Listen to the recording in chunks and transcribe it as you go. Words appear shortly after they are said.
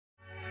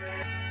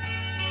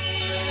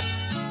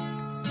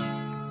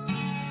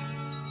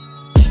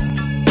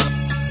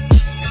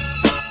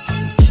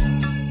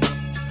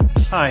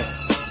Hi,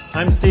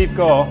 I'm Steve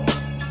Gore,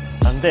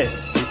 and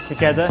this is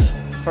Together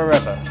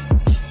Forever.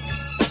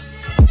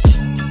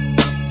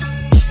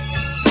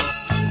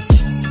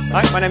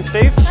 Hi, my name's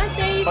Steve. Hi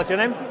Steve. What's your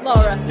name?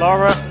 Laura.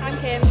 Laura. I'm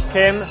Kim.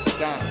 Kim.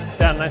 Dan.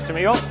 Dan, nice to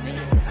meet you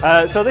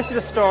all. So this is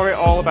a story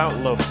all about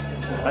love.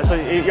 So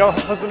you're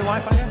husband and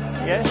wife, are you?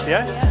 Yes,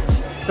 yeah?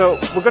 So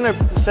we're going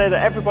to say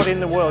that everybody in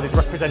the world is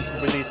represented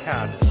with these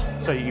cards.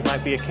 So you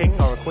might be a king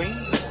or a queen,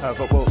 but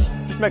we'll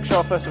just make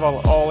sure first of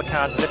all the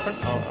cards are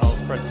different. I'll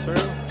spread through.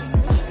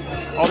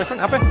 All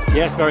different, happy?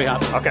 Yes, very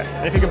happy. Okay,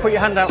 and if you can put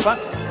your hand out back,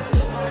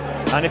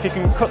 and if you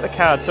can cut the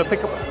cards, so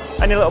pick up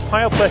any little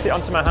pile, place it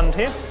onto my hand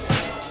here.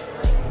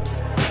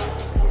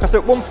 Because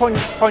at one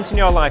point in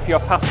your life, your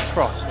paths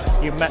crossed.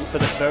 You met for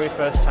the very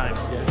first time.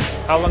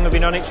 Yes. How long have you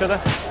known each other?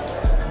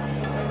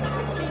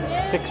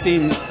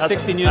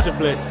 16 years of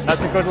bliss.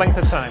 That's a good length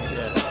of time.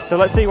 Yeah. So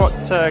let's see what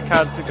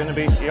cards are going to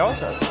be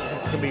yours.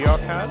 It's going to be your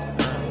card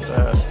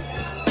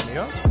and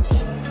yours.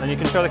 And you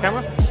can show the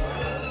camera.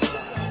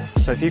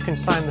 So if you can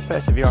sign the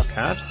face of your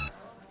card,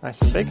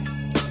 nice and big.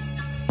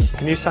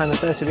 Can you sign the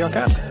face of your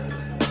card?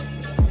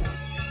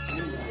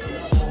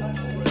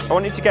 I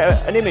want you to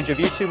get an image of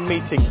you two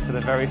meeting for the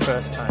very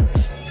first time.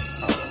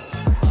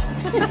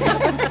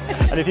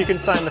 And if you can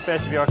sign the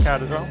face of your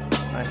card as well,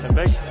 nice and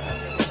big.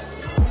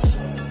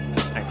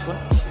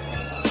 Excellent.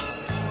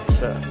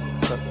 So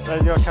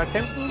there's your card,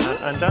 Kim.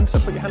 And Dan, so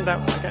put your hand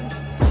out again.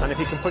 And if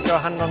you can put your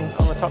hand on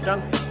the top,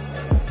 Dan.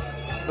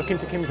 Look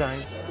into Kim's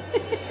eyes.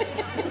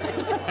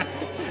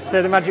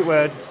 Say the magic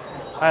word.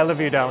 I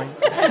love you, darling.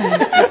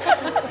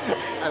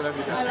 I love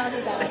you, Dan. I love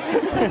you,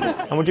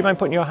 darling. And would you mind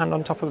putting your hand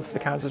on top of the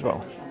cards as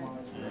well?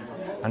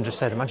 And just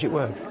say the magic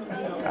word.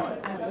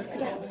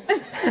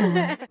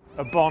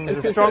 A bond,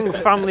 a strong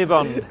family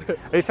bond.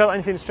 Have you felt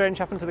anything strange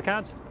happen to the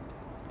cards?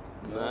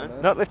 No.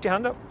 No, lift your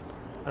hand up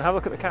and have a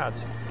look at the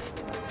cards.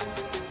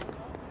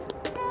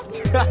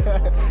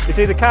 You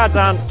see, the cards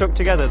aren't stuck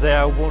together, they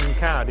are one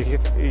card. You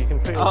can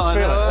feel it.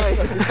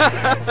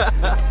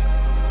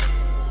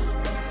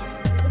 Stuck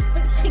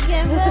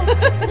together.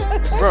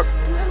 Brooke,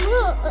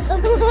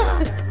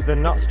 they're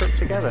not stuck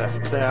together,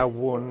 they are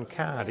one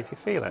card. If you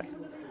feel it,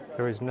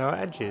 there is no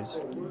edges.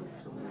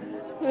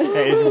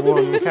 It is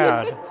one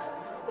card.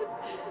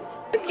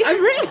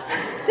 Don't rip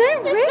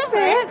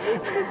it!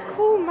 This is a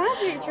cool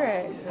magic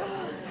trick.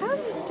 How have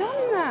you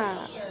done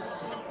that?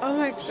 Oh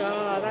my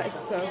god, that is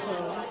so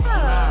cool.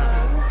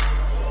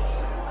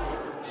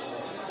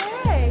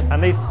 Yay!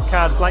 And these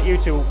cards, like you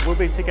two, will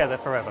be together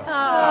forever.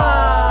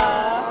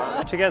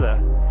 Aww. Together,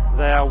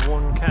 they are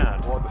one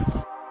card.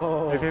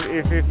 Oh. If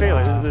you feel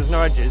it, there's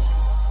no edges.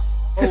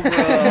 Oh, bro.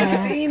 Have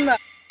you seen that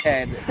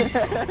head?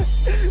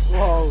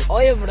 Whoa. Oh,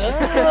 yeah, bro.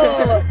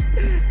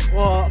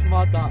 Whoa,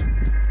 mad that.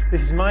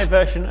 This is my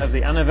version of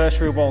the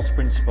anniversary waltz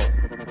principle.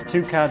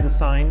 Two cards are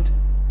signed,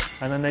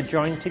 and then they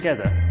join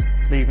together,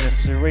 leaving a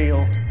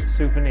surreal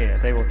souvenir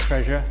they will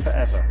treasure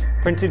forever.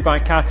 Printed by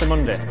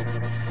Cartamundi,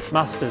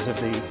 masters of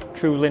the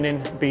true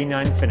linen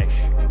B9 finish.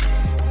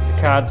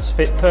 The cards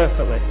fit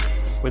perfectly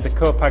with the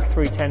Copag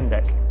 310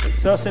 deck. It's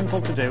so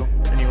simple to do,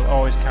 and you will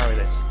always carry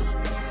this.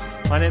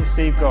 My name's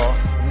Steve Gore,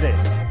 and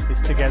this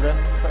is Together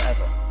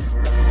Forever.